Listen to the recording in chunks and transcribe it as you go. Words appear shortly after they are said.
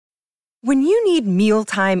When you need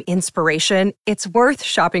mealtime inspiration, it's worth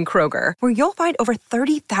shopping Kroger, where you'll find over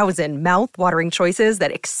 30,000 mouth-watering choices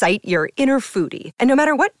that excite your inner foodie. And no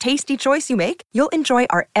matter what tasty choice you make, you'll enjoy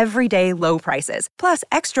our everyday low prices, plus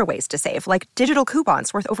extra ways to save, like digital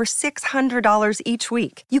coupons worth over $600 each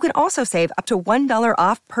week. You can also save up to $1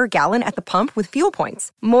 off per gallon at the pump with fuel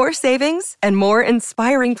points. More savings and more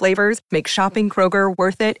inspiring flavors make shopping Kroger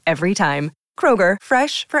worth it every time. Kroger,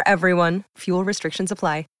 fresh for everyone. Fuel restrictions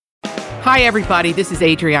apply. Hi, everybody. This is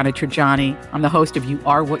Adriana Trajani. I'm the host of You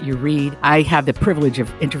Are What You Read. I have the privilege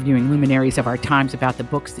of interviewing luminaries of our times about the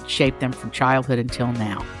books that shaped them from childhood until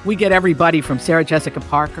now. We get everybody from Sarah Jessica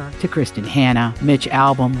Parker to Kristen Hanna, Mitch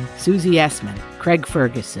Albom, Susie Essman, Craig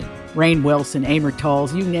Ferguson, Rainn Wilson, Amor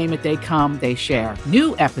Tolls, you name it, they come, they share.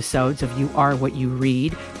 New episodes of You Are What You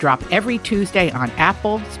Read drop every Tuesday on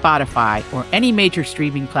Apple, Spotify, or any major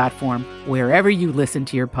streaming platform wherever you listen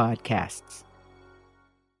to your podcasts.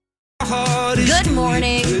 Good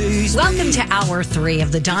morning. Welcome to Hour 3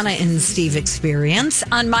 of the Donna and Steve Experience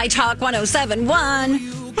on My Talk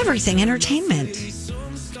 107.1. Everything Entertainment.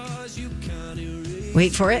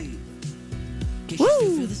 Wait for it.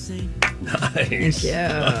 Woo! Nice. Thank you.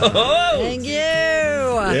 Thank you.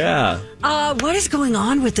 Yeah. What is going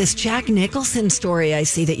on with this Jack Nicholson story I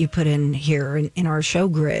see that you put in here in our show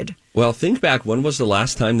grid? Well, think back. When was the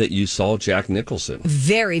last time that you saw Jack Nicholson?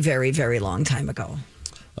 Very, very, very long time ago.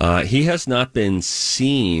 He has not been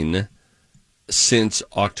seen since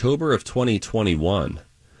October of 2021.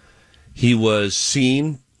 He was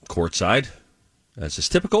seen courtside, as is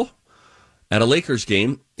typical, at a Lakers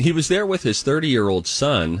game. He was there with his 30-year-old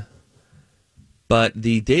son, but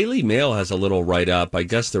the Daily Mail has a little write-up. I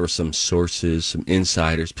guess there were some sources, some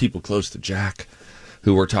insiders, people close to Jack,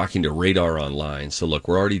 who were talking to Radar Online. So, look,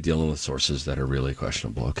 we're already dealing with sources that are really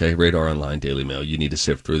questionable, okay? Radar Online, Daily Mail, you need to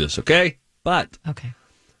sift through this, okay? But... Okay.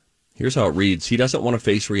 Here's how it reads. He doesn't want to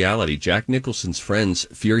face reality. Jack Nicholson's friends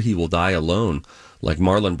fear he will die alone, like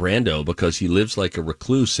Marlon Brando, because he lives like a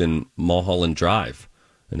recluse in Mulholland Drive,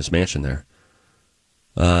 in his mansion there.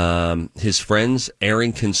 His friends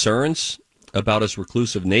airing concerns about his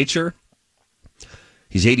reclusive nature.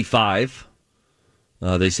 He's 85.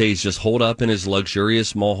 They say he's just holed up in his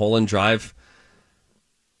luxurious Mulholland Drive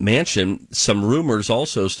mansion. Some rumors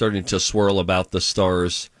also starting to swirl about the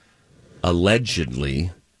star's allegedly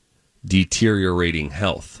deteriorating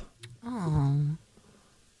health.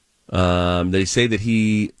 They say that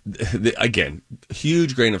he, again,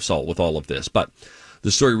 huge grain of salt with all of this, but the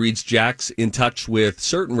story reads, Jack's in touch with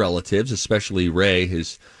certain relatives, especially Ray,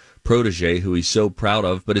 his protege, who he's so proud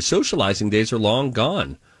of, but his socializing days are long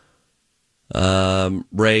gone.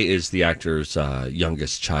 Ray is the actor's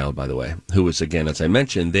youngest child, by the way, who was, again, as I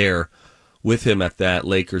mentioned, there with him at that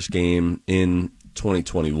Lakers game in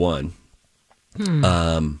 2021.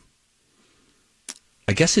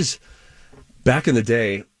 I guess back in the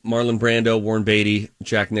day, Marlon Brando, Warren Beatty,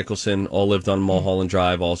 Jack Nicholson all lived on Mulholland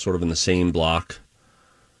Drive, all sort of in the same block.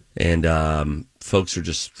 And folks are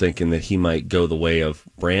just thinking that he might go the way of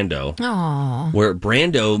Brando. Aww. Where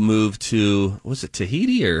Brando moved to, was it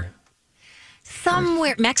Tahiti or?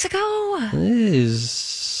 Somewhere, Mexico? It is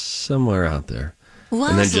somewhere out there.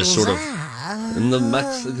 And then just sort of in the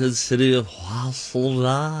Mexican city of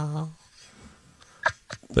Huasula.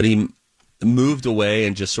 But he moved away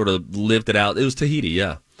and just sort of lived it out. It was Tahiti,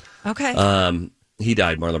 yeah. Okay. He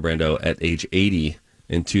died, Marlon Brando, at age 80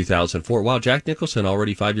 in 2004. Wow, Jack Nicholson,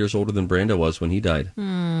 already 5 years older than Brando was when he died.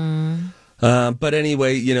 But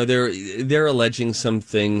anyway, you know, they're alleging some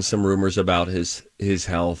things, some rumors about his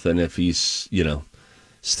health, and if he's, you know,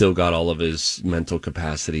 still got all of his mental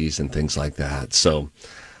capacities and things like that. So,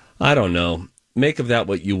 I don't know. Make of that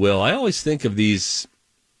what you will. I always think of these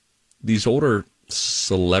older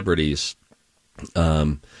celebrities,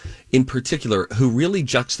 in particular, who really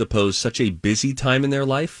juxtapose such a busy time in their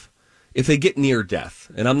life. If they get near death,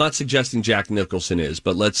 and I'm not suggesting Jack Nicholson is,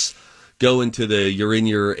 but let's go into you're in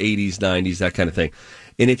your 80s, 90s, that kind of thing.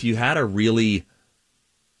 And if you had the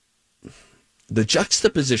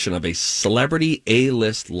juxtaposition of a celebrity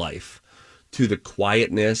A-list life to the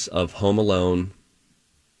quietness of Home Alone,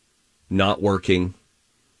 not working,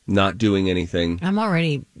 not doing anything. I'm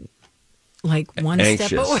already like one anxious.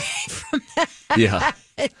 step away from that. Yeah.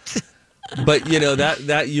 But, you know,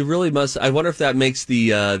 that you really must, I wonder if that makes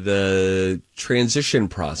the transition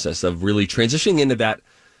process of really transitioning into that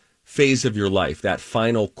phase of your life, that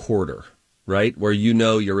final quarter, right? Where you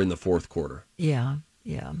know you're in the fourth quarter. Yeah.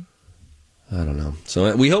 I don't know.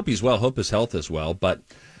 So we hope he's well, hope his health is well. But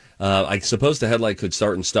I suppose the headline could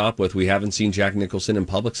start and stop with, we haven't seen Jack Nicholson in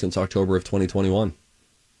public since October of 2021.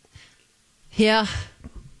 Yeah.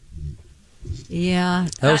 Yeah.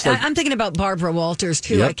 I'm thinking about Barbara Walters,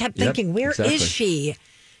 too. Yep, I kept thinking, where exactly. is she?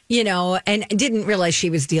 And didn't realize she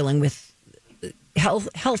was dealing with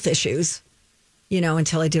health issues,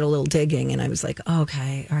 until I did a little digging. And I was like,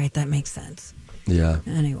 okay, all right, that makes sense. Yeah.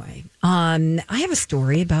 Anyway, I have a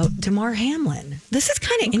story about Damar Hamlin. This is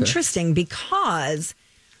kind of interesting because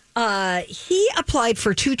he applied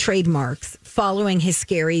for 2 trademarks following his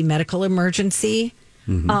scary medical emergency.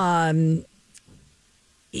 Mm-hmm.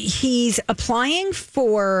 He's applying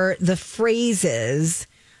for the phrases,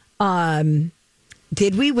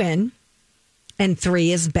 did we win? And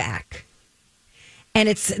 3 is back. And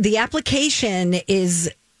the application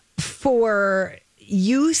is for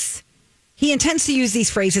use. He intends to use these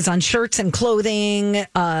phrases on shirts and clothing,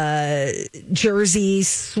 jerseys,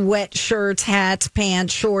 sweatshirts, hats,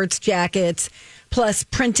 pants, shorts, jackets, plus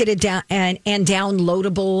printed and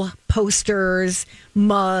downloadable posters,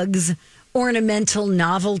 mugs, ornamental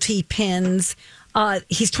novelty pins.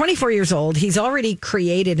 He's 24 years old. He's already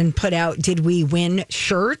created and put out Did We Win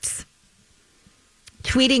shirts,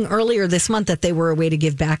 tweeting earlier this month that they were a way to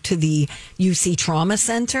give back to the UC Trauma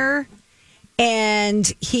Center.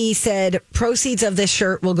 And he said, proceeds of this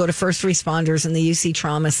shirt will go to first responders in the UC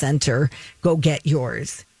Trauma Center. Go get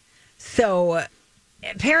yours. So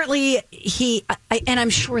apparently and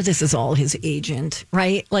I'm sure this is all his agent,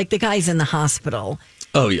 right? Like the guy's in the hospital.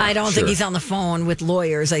 Oh, yeah. I don't think he's on the phone with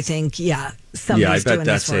lawyers. I think, somebody's I bet doing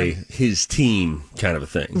that's this for him. his team kind of a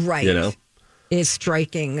thing. Right. Is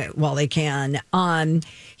striking while they can.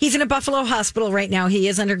 He's in a Buffalo hospital right now. He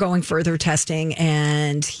is undergoing further testing,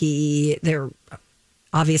 and they're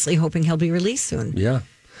obviously hoping he'll be released soon. Yeah.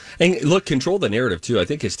 And look, control the narrative, too. I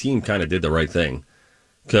think his team kind of did the right thing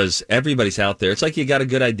because everybody's out there. It's like you got a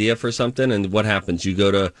good idea for something, and what happens? You go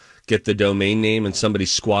to get the domain name, and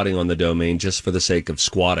somebody's squatting on the domain just for the sake of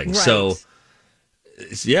squatting. Right. So,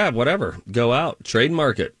 whatever. Go out,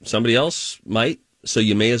 trademark it. Somebody else might. So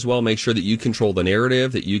you may as well make sure that you control the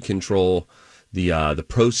narrative, that you control the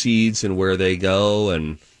proceeds and where they go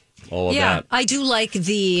and all of that. Yeah, I do like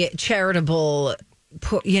the charitable,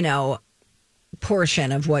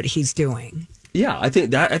 portion of what he's doing. Yeah, I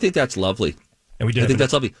think that's lovely. And we did. I think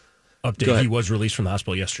that's lovely. Update: he was released from the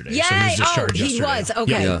hospital yesterday. Yeah, so he was discharged he yesterday. was.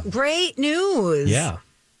 Okay, yeah. Great news. Yeah.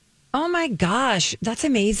 Oh my gosh, that's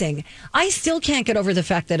amazing. I still can't get over the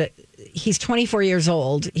fact that he's 24 years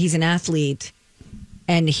old. He's an athlete.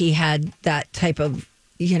 And he had that type of,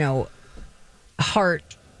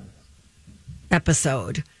 heart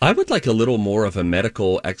episode. I would like a little more of a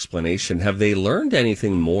medical explanation. Have they learned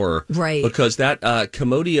anything more? Right. Because that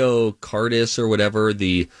Commotio cardis or whatever,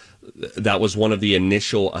 that was one of the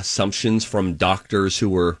initial assumptions from doctors who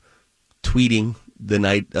were tweeting the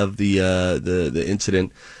night of the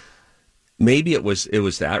incident. Maybe it was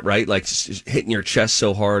that, right? Like hitting your chest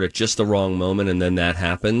so hard at just the wrong moment, and then that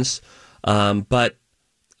happens. But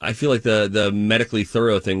I feel like the medically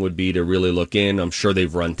thorough thing would be to really look in. I'm sure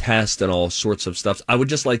they've run tests and all sorts of stuff. I would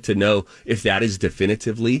just like to know if that is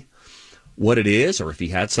definitively what it is, or if he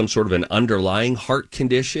had some sort of an underlying heart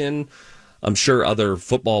condition. I'm sure other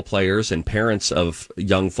football players and parents of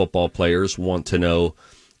young football players want to know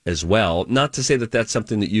as well. Not to say that that's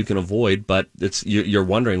something that you can avoid, but you're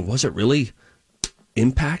wondering, was it really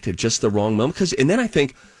impacted just the wrong moment? And then I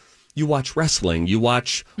think, you watch wrestling, you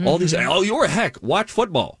watch all these, you're a heck, watch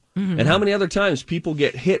football. Mm-hmm. And how many other times people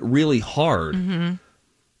get hit really hard? Mm-hmm.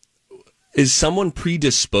 Is someone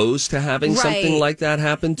predisposed to having something like that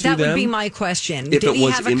happen to them? That would be my question. If Did it he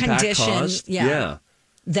was have a impact condition caused? Yeah.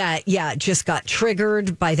 That, just got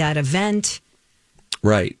triggered by that event?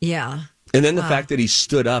 Right. Yeah. And then the fact that he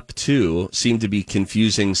stood up, too, seemed to be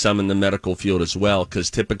confusing some in the medical field as well, because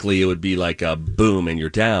typically it would be like a boom and you're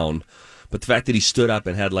down. But the fact that he stood up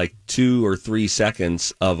and had like 2 or 3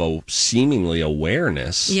 seconds of a seemingly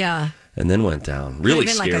awareness, and then went down, really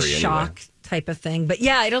scary. Like a shock type of thing. But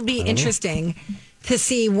it'll be interesting to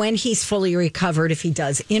see when he's fully recovered. If he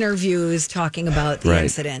does interviews talking about the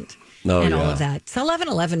incident and all of that. So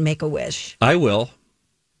 1111, make a wish. I will.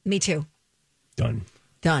 Me too.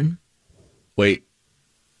 Done. Wait.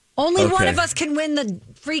 Only one of us can win the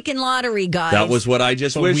freaking lottery, guys. That was what I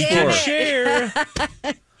just wished for. Share.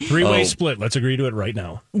 3-way split. Let's agree to it right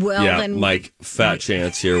now. Well, then, Mike, fat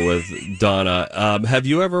chance here with Donna. Have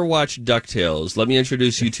you ever watched DuckTales? Let me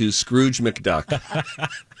introduce you to Scrooge McDuck.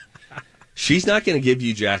 She's not going to give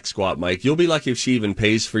you jack squat, Mike. You'll be lucky if she even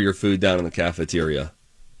pays for your food down in the cafeteria.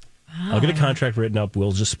 I'll get a contract written up.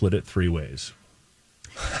 We'll just split it 3 ways.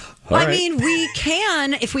 I mean, we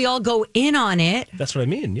can if we all go in on it. That's what I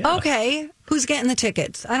mean. Yeah. Okay. Who's getting the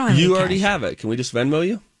tickets? I don't have You any already cash. have it. Can we just Venmo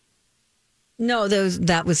you? No,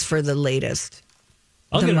 that was for the latest.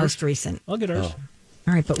 the most recent. I'll get hers.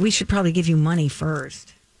 All right, but we should probably give you money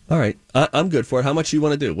first. All right. I'm good for it. How much do you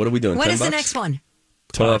want to do? What are we doing? What is $10? the next one?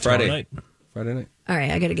 Friday night. Friday night. All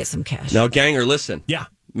right, I got to get some cash. Now, Ganger, listen. Yeah.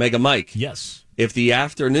 Mega Mike. Yes. If the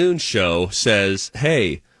afternoon show says,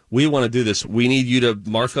 hey, we want to do this, we need you to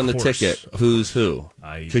mark on the ticket who's who.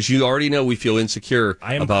 Because you already know we feel insecure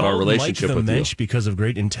about our relationship Mike with the Mensch you. because of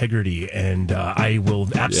great integrity, and I will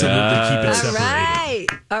absolutely keep it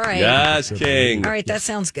separated. All right. Yes, King. All right, that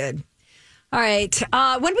sounds good. All right.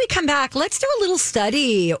 When we come back, let's do a little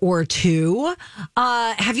study or two.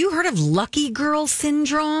 Have you heard of lucky girl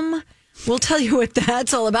syndrome? We'll tell you what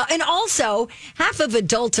that's all about. And also, half of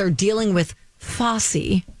adults are dealing with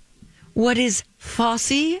FOSSI. What is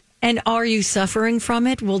FOSSI? And are you suffering from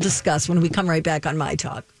it? We'll discuss when we come right back on My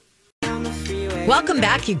Talk. Welcome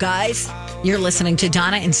back, you guys. You're listening to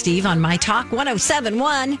Donna and Steve on My Talk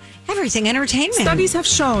 107.1, Everything Entertainment. Studies have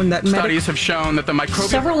shown that the microbial...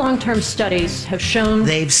 Several long-term studies have shown...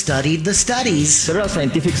 They've studied the studies. Several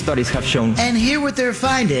scientific studies have shown... And here with their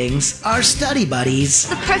findings are study buddies.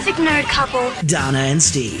 The perfect nerd couple. Donna and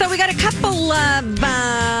Steve. So we got a couple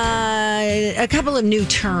of new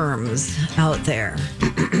terms out there.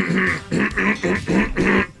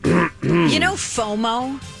 You know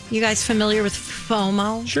FOMO? You guys familiar with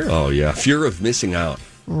FOMO? Sure. Oh, yeah. Fear of missing out.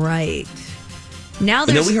 Right. Now And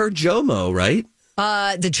there's... then we heard JOMO, right?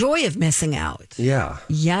 the joy of missing out. Yeah.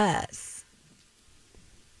 Yes.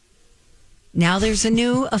 Now there's a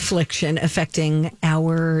new affliction affecting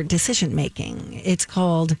our decision making. It's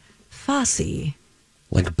called FOSSI.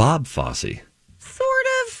 Like Bob Fosse. Sort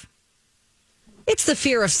of. It's the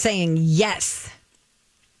fear of saying yes.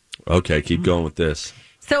 Okay, keep going with this.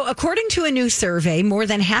 So, according to a new survey, more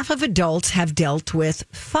than half of adults have dealt with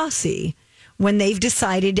FOSSI when they've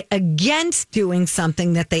decided against doing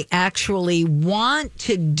something that they actually want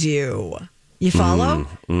to do. You follow?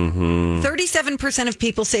 37% of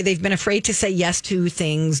people say they've been afraid to say yes to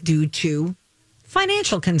things due to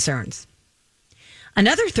financial concerns.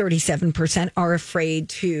 Another 37% are afraid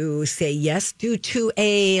to say yes due to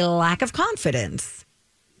a lack of confidence.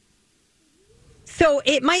 So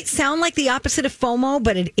it might sound like the opposite of FOMO,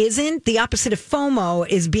 but it isn't. The opposite of FOMO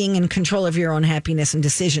is being in control of your own happiness and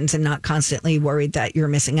decisions and not constantly worried that you're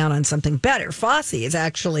missing out on something better. FOSSI is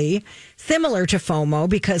actually similar to FOMO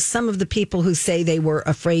because some of the people who say they were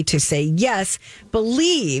afraid to say yes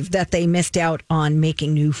believe that they missed out on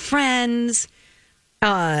making new friends.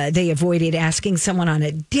 They avoided asking someone on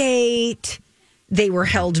a date. They were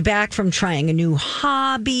held back from trying a new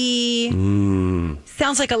hobby.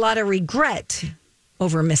 Sounds like a lot of regret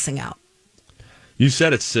over missing out. You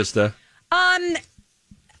said it, sister. I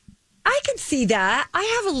can see that. I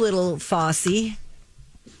have a little FOSSI.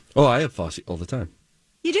 Oh, I have Fosse all the time.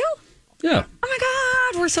 You do? Yeah. Oh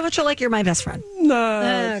my God, we're so much alike. You're my best friend.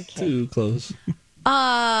 Not too close.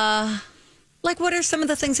 Like, what are some of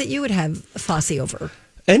the things that you would have FOSSI over?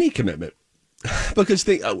 Any commitment. Because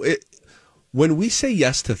when we say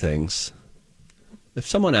yes to things, if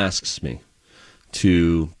someone asks me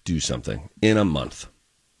to do something in a month,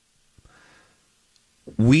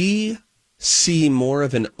 we see more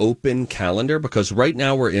of an open calendar because right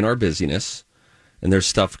now we're in our busyness and there's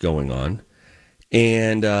stuff going on.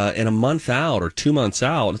 And in a month out or 2 months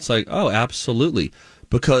out, it's like, oh, absolutely.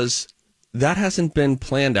 Because that hasn't been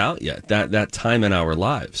planned out yet, that time in our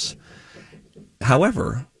lives.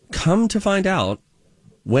 However, come to find out,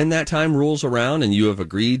 when that time rolls around and you have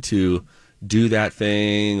agreed to do that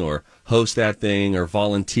thing or host that thing or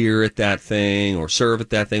volunteer at that thing or serve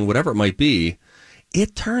at that thing, whatever it might be,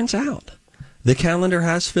 it turns out the calendar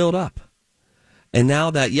has filled up. And now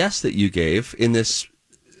that yes that you gave in this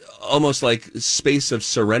almost like space of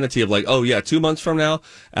serenity of like, oh yeah, 2 months from now,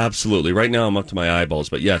 absolutely. Right now I'm up to my eyeballs,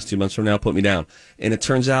 but yes, 2 months from now, put me down. And it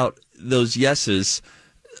turns out those yeses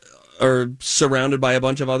are surrounded by a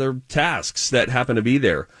bunch of other tasks that happen to be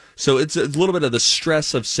there. So it's a little bit of the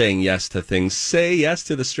stress of saying yes to things. Say yes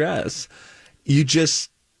to the stress.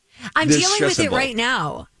 I'm dealing with it right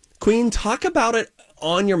now. Queen, talk about it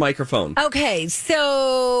on your microphone. Okay,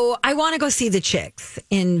 so I want to go see the Chicks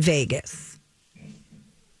in Vegas.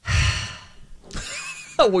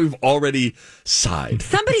 We've already sighed.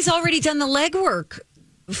 Somebody's already done the legwork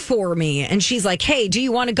for me. And she's like, hey, do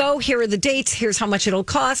you want to go? Here are the dates. Here's how much it'll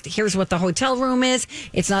cost. Here's what the hotel room is.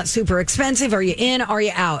 It's not super expensive. Are you in? Are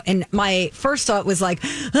you out? And my first thought was like,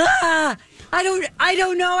 I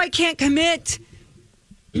don't know. I can't commit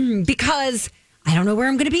because I don't know where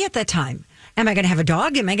I'm going to be at that time. Am I going to have a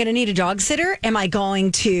dog? Am I going to need a dog sitter? Am I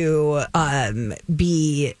going to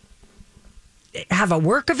have a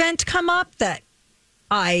work event come up that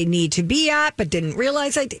I need to be at, but didn't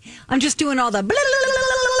realize I'm just doing all the blah, blah, blah,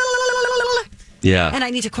 blah, blah, blah. Yeah. And I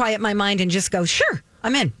need to quiet my mind and just go, sure,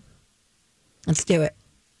 I'm in. Let's do it.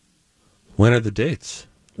 When are the dates?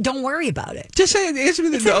 Don't worry about it. Just say they're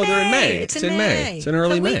in May. It's in May. It's in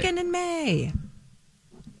early May. Weekend in May.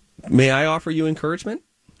 May I offer you encouragement?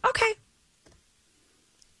 Okay.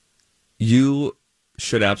 You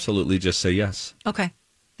should absolutely just say yes. Okay.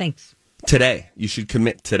 Thanks. Today. You should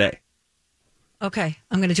commit today. Okay.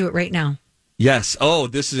 I'm going to do it right now. Yes. Oh,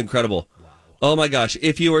 this is incredible. Oh, my gosh.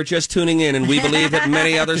 If you are just tuning in, and we believe that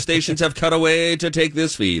many other stations have cut away to take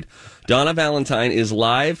this feed, Donna Valentine is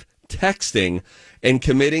live texting and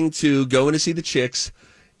committing to going to see the Chicks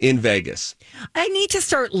in Vegas. I need to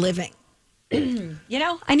start living.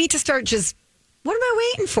 I need to start just, what am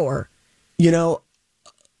I waiting for?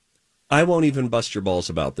 I won't even bust your balls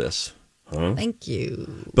about this. Huh? Thank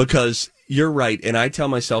you. Because you're right, and I tell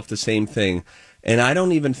myself the same thing, and I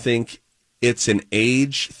don't even think it's an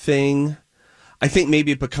age thing. I think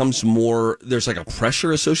maybe it becomes more, there's like a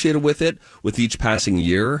pressure associated with it with each passing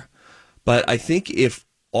year. But I think if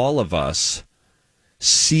all of us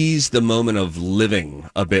seize the moment of living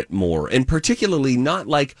a bit more, and particularly not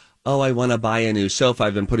like, oh, I want to buy a new sofa,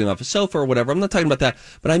 I've been putting off a sofa or whatever. I'm not talking about that.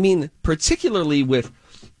 But I mean, particularly with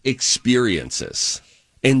experiences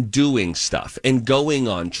and doing stuff and going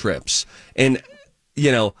on trips. And,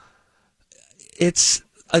 it's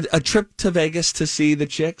a trip to Vegas to see the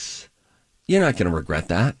Chicks. You're not going to regret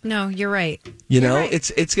that. No, you're right. Right.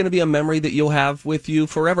 It's going to be a memory that you'll have with you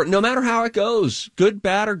forever, no matter how it goes, good,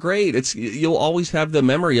 bad, or great. You'll always have the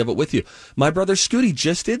memory of it with you. My brother Scooty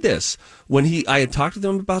just did this when I had talked to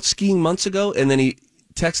him about skiing months ago, and then he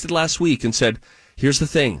texted last week and said, "Here's the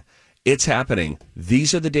thing, it's happening.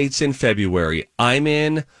 These are the dates in February. I'm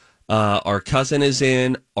in. Our cousin is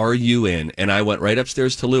in. Are you in?" And I went right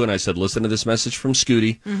upstairs to Lou and I said, "Listen to this message from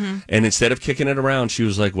Scooty." Mm-hmm. And instead of kicking it around, she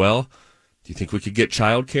was like, "Well, do you think we could get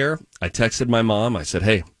childcare?" I texted my mom. I said,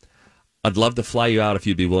 "Hey, I'd love to fly you out if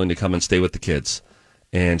you'd be willing to come and stay with the kids."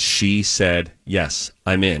 And she said, "Yes,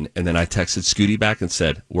 I'm in." And then I texted Scooty back and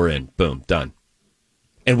said, "We're in." Boom, done.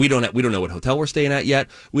 And we don't know what hotel we're staying at yet.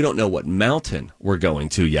 We don't know what mountain we're going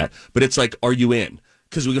to yet. But it's like, are you in?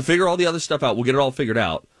 Because we can figure all the other stuff out. We'll get it all figured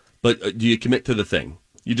out. But do you commit to the thing?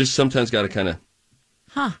 You just sometimes got to kind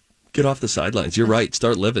of get off the sidelines. You're right.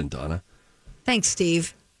 Start living, Donna. Thanks,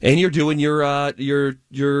 Steve. And you're doing your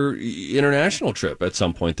international trip at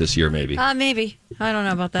some point this year, maybe. Maybe. I don't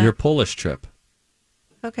know about that. Your Polish trip.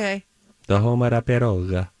 Okay. The home of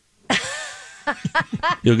pieroga.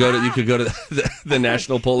 You could go to the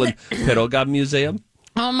National Poland Pieroga Museum.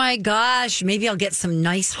 Oh my gosh! Maybe I'll get some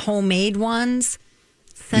nice homemade ones.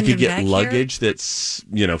 You could get luggage that's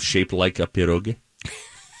shaped like a pierogi.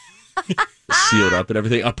 Sealed up and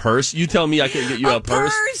everything. A purse. You tell me I can get you a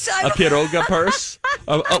purse. A pieroga purse.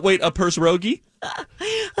 Wait, a purse rogi?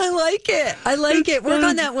 I like it. Work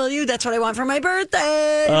on that, will you? That's what I want for my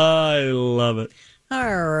birthday. I love it.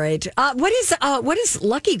 All right. What is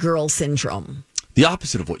lucky girl syndrome? The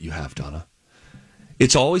opposite of what you have, Donna.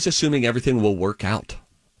 It's always assuming everything will work out.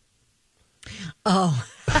 Oh.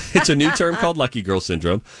 It's a new term called lucky girl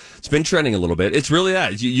syndrome. It's been trending a little bit. It's really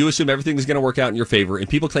that. You assume everything is going to work out in your favor, and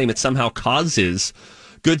people claim it somehow causes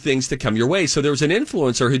good things to come your way. So there was an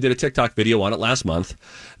influencer who did a TikTok video on it last month,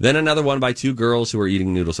 then another one by two girls who were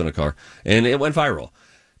eating noodles in a car, and it went viral.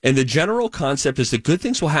 And the general concept is that good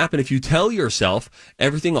things will happen if you tell yourself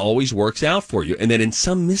everything always works out for you, and that in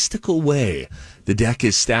some mystical way, the deck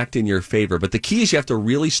is stacked in your favor. But the key is you have to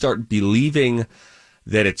really start believing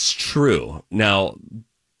that it's true. Now,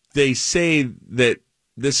 they say that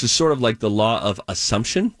this is sort of like the law of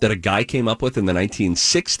assumption that a guy came up with in the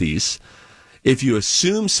 1960s. If you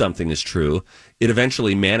assume something is true, it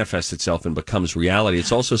eventually manifests itself and becomes reality.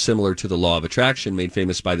 It's also similar to the law of attraction made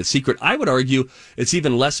famous by The Secret. I would argue it's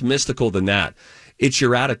even less mystical than that. It's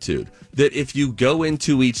your attitude. That if you go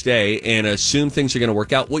into each day and assume things are going to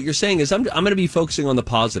work out, what you're saying is, I'm going to be focusing on the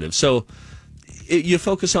positive. So you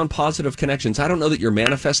focus on positive connections. I don't know that you're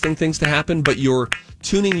manifesting things to happen, but you're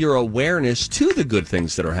tuning your awareness to the good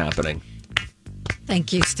things that are happening.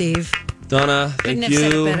 Thank you, Steve. Donna, thank you.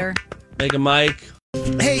 Said it better. Megan, Mike.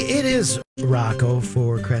 Hey, it is Rocco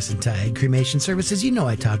for Crescent Tide Cremation Services. You know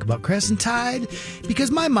I talk about Crescent Tide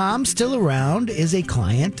because my mom, still around, is a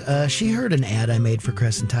client. She heard an ad I made for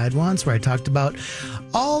Crescent Tide once where I talked about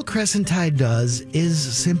all Crescent Tide does is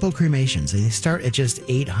simple cremations. And they start at just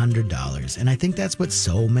 $800. And I think that's what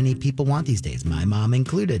so many people want these days, my mom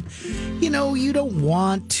included. You know, you don't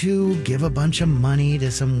want to give a bunch of money to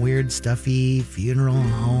some weird, stuffy funeral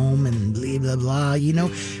home and blah, blah, blah. You know,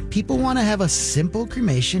 people want to have a simple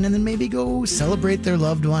cremation and then maybe go go celebrate their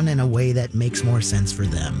loved one in a way that makes more sense for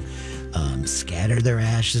them. Scatter their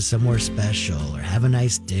ashes somewhere special, or have a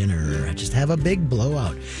nice dinner, or just have a big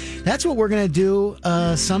blowout. That's what we're going to do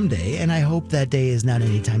someday, and I hope that day is not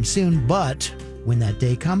anytime soon. But when that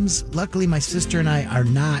day comes, luckily my sister and I are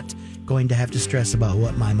not going to have to stress about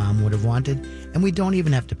what my mom would have wanted, and we don't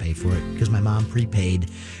even have to pay for it because my mom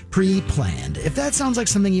pre-planned. If that sounds like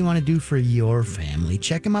something you want to do for your family,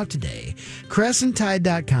 check them out today.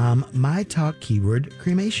 CrescentTide.com, my talk keyword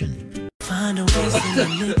cremation. Oh,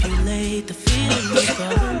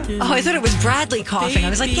 I thought it was Bradley coughing. I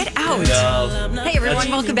was like, get out. No. Hey, everyone,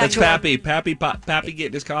 welcome back That's to Pappy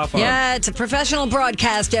getting his cough on. Yeah, it's a professional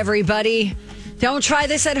broadcast, everybody. Don't try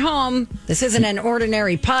this at home. This isn't an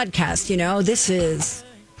ordinary podcast, you know. This is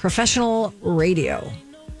professional radio.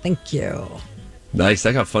 Thank you. Nice.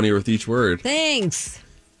 That got funnier with each word. Thanks.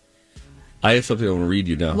 I have something I want to read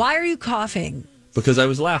you now. Why are you coughing? Because I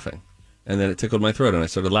was laughing. And then it tickled my throat, and I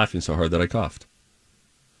started laughing so hard that I coughed.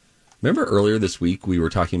 Remember earlier this week we were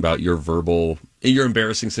talking about your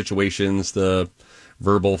embarrassing situations, the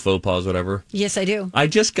verbal faux pas, whatever? Yes, I do. I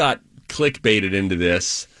just got clickbaited into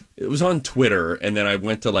this. It was on Twitter, and then I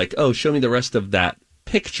went to show me the rest of that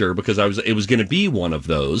picture because it was going to be one of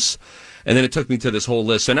those. And then it took me to this whole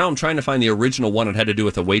list. So now I'm trying to find the original one. It had to do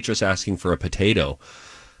with a waitress asking for a potato.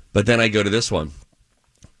 But then I go to this one.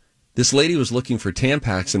 This lady was looking for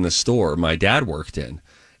Tampax in the store my dad worked in,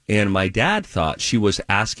 and my dad thought she was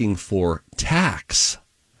asking for tax,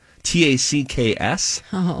 Tacks.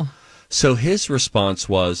 Oh. So his response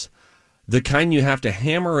was, the kind you have to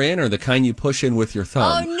hammer in or the kind you push in with your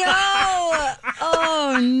thumb?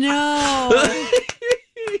 Oh, no.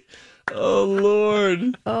 Oh,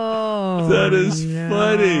 Lord. Oh, that is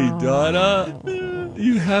funny, Donna.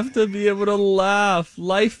 You have to be able to laugh.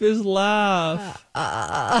 Life is laugh.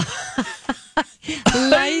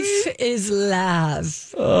 Life is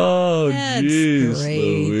laugh. Oh, That's jeez,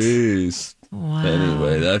 great. Louise. Wow.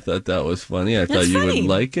 Anyway, I thought that was funny. I thought you would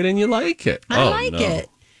like it, and you like it. I like it.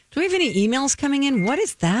 Do we have any emails coming in? What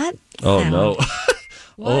is that? Oh, no.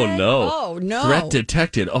 Oh, no. Oh, no. Threat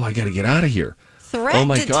detected. Oh, I got to get out of here. Threat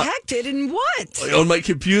detected in what? On my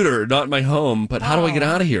computer, not my home. But how do I get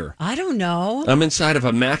out of here? I don't know. I'm inside of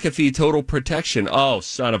a McAfee Total Protection. Oh,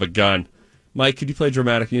 son of a gun. Mike, could you play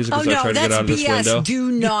dramatic music as I try to get out of this window?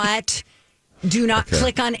 Do not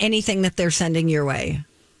click on anything that they're sending your way.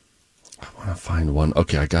 I want to find one.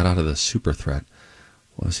 Okay, I got out of the super threat.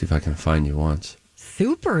 I want to see if I can find you once.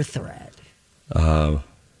 Super threat. I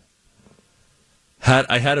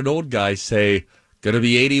had an old guy say, "Gonna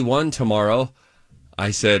be 81 tomorrow."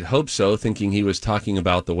 I said, "Hope so," thinking he was talking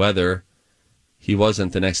about the weather. He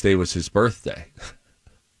wasn't. The next day was his birthday.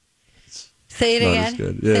 Say it again. Not as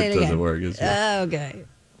good. Yeah, it doesn't work. Okay.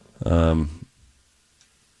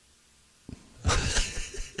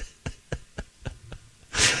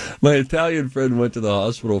 My Italian friend went to the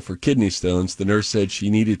hospital for kidney stones. The nurse said she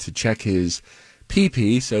needed to check his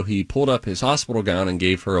pee-pee, so he pulled up his hospital gown and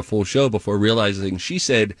gave her a full show before realizing she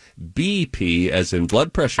said BP, as in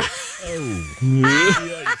blood pressure.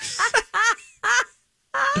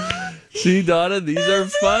 See, Donna, these are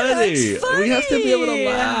funny. We have to be able to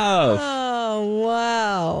laugh. Oh,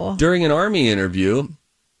 wow. During an Army interview,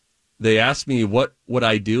 they asked me what would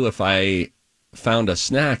I do if I found a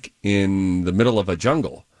snack in the middle of a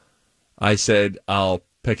jungle. I said, I'll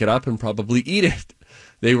pick it up and probably eat it.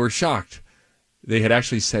 They were shocked. They had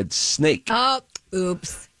actually said snake. Oh,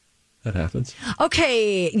 oops. That happens.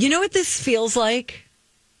 Okay, you know what this feels like?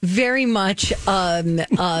 Very much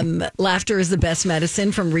Laughter is the Best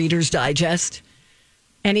Medicine from Reader's Digest.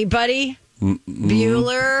 Anybody?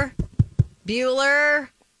 Bueller?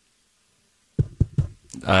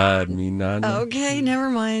 I mean, none. Okay, never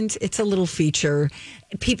mind. It's a little feature.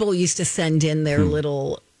 People used to send in their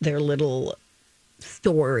little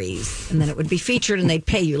stories, and then it would be featured, and they'd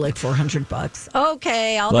pay you like $400.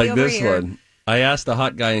 Okay, I'll like be over this here. one. I asked a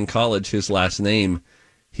hot guy in college his last name.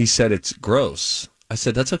 He said it's gross. I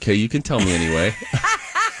said, that's okay. You can tell me anyway.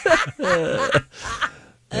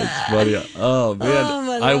 That's funny. Oh,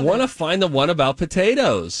 man. I want to find the one about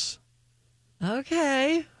potatoes.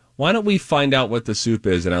 Okay. Why don't we find out what the soup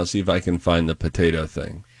is, and I'll see if I can find the potato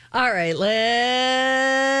thing. All right,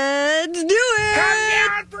 let's do it. Come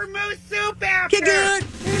down for moose soup after. Get good.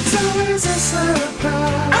 It's always a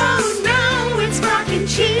surprise. Oh no, it's mac and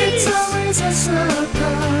cheese. It's always a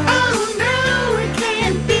surprise. Oh no, it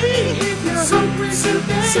can't be. If you're hungry, soup,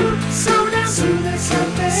 so down, soup,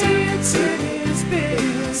 it's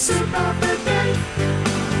big. Soup of the day.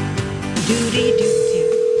 Doody doo doo.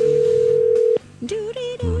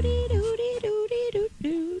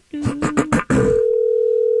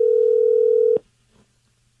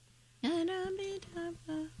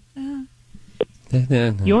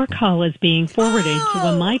 Your call is being forwarded to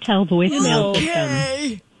a Mitel voicemail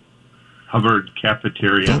system. Hubbard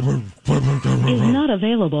Cafeteria. Is not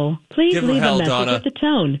available. Please Give 'em leave hell, a message Donna. at the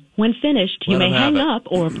tone. When finished, you Let may 'em have hang it. up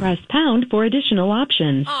or press pound for additional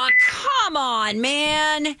options. Oh, come on,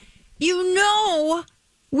 man. You know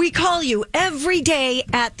we call you every day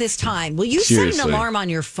at this time. Will you set Seriously. an alarm on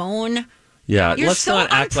your phone? Yeah, You're let's so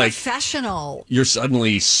not act like unprofessional. you're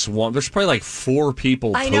suddenly swamped. There's probably like 4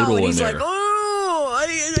 people I total know, and in he's there. like,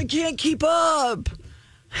 oh, I can't keep up.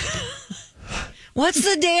 What's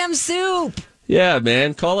the damn soup? Yeah,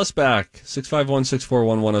 man. Call us back.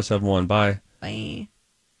 651-641-1071. Bye. Bye.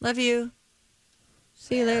 Love you.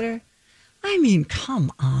 See you later. I mean,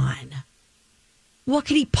 come on. What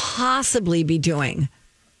could he possibly be doing?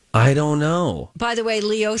 I don't know. By the way,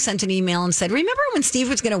 Leo sent an email and said, remember when Steve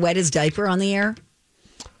was going to wet his diaper on the air?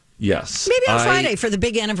 Yes. Maybe on Friday for the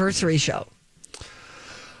big anniversary show.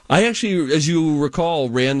 I actually, as you recall,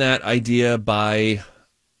 ran that idea by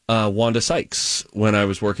Wanda Sykes when I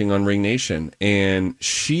was working on Ring Nation, and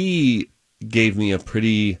she gave me a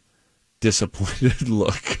pretty disappointed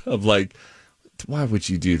look of like, why would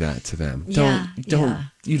you do that to them?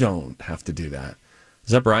 You don't have to do that.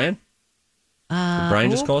 Is that Brian? Did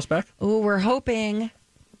Brian just call us back? Oh, we're hoping.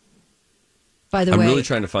 By the I'm way, really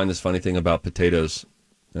trying to find this funny thing about potatoes,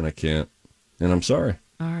 and I can't. And I'm sorry.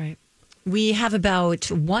 all right. We have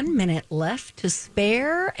about 1 minute left to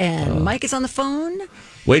spare, and Mike is on the phone.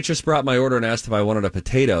 Waitress brought my order and asked if I wanted a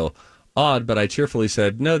potato. Odd, but I cheerfully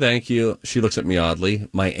said, no, thank you. She looks at me oddly.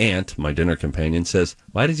 My aunt, my dinner companion, says,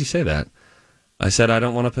 why did you say that? I said, I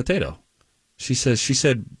don't want a potato. She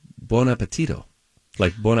said, buon appetito.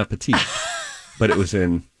 Like, bon appetit. But it was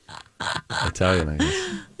in Italian, I guess.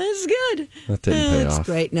 That's good. That didn't pay That's off.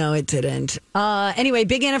 great. No, it didn't. Anyway,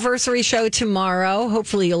 big anniversary show tomorrow.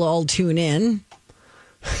 Hopefully you'll all tune in.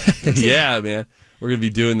 Yeah, man. We're going to be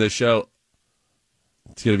doing this show.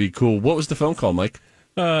 It's going to be cool. What was the phone call, Mike?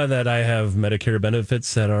 That I have Medicare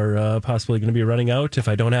benefits that are possibly going to be running out if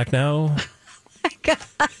I don't act now.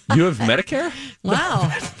 You have Medicare?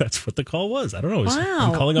 Wow. That's what the call was. I don't know. Wow.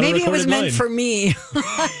 I'm calling on Maybe a it was recorded meant line. for me.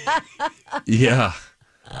 Yeah.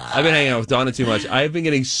 I've been hanging out with Donna too much. I've been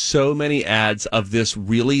getting so many ads of this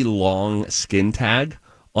really long skin tag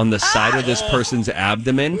on the side of this person's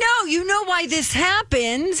abdomen. No, you know why this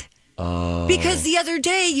happened? Because the other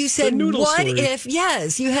day you said, noodle what story. if,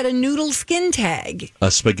 yes, you had a noodle skin tag. A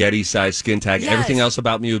spaghetti-sized skin tag. Yes. Everything else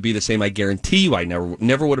about me would be the same. I guarantee you I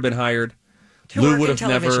never would have been hired. To Lou work would in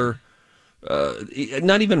have never...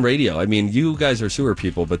 not even radio. I mean, you guys are sewer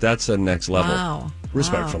people, but that's the next level. Wow.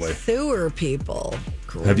 Respectfully. Wow. Sewer people.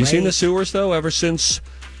 Great. Have you seen the sewers, though, ever since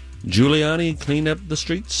Giuliani cleaned up the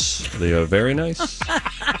streets? They are very nice.